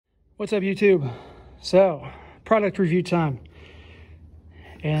What's up, YouTube? So, product review time.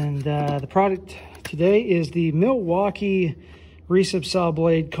 And the product today is the Milwaukee recip saw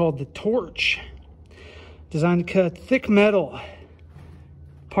blade called the Torch. Designed to cut thick metal.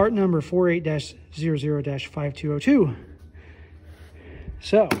 Part number 48-00-5202.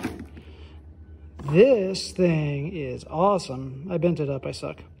 So, this thing is awesome. I bent it up, I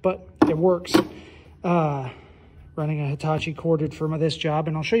suck. But it works. Running a Hitachi corded for this job,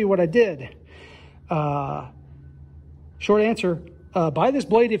 and I'll show you what I did. Short answer, buy this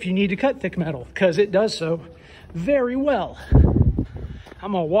blade if you need to cut thick metal, because it does so very well.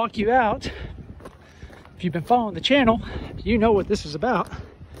 I'm gonna walk you out. If you've been following the channel, you know what this is about.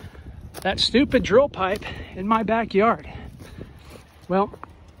 That stupid drill pipe in my backyard. Well,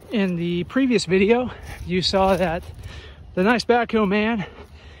 in the previous video, you saw that the nice backhoe man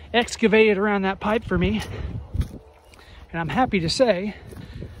excavated around that pipe for me. And I'm happy to say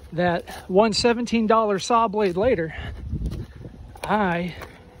that one $17 saw blade later, I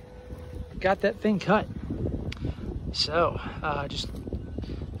got that thing cut. So, that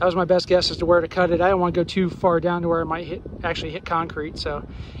was my best guess as to where to cut it. I don't want to go too far down to where it might actually hit concrete. So,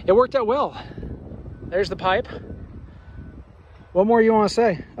 it worked out well. There's the pipe. What more you want to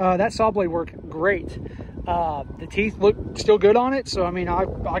say? That saw blade worked great. The teeth look still good on it, so I mean, I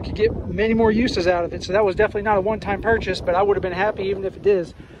could get many more uses out of it. So that was definitely not a one-time purchase, but I would have been happy even if it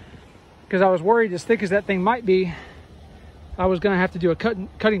is, because I was worried, as thick as that thing might be, I was going to have to do a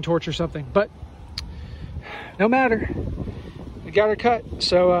cutting torch or something. But no matter, we got her cut.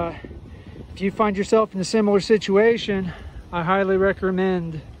 So if you find yourself in a similar situation, I highly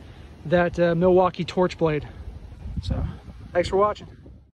recommend that Milwaukee torch blade. So thanks for watching.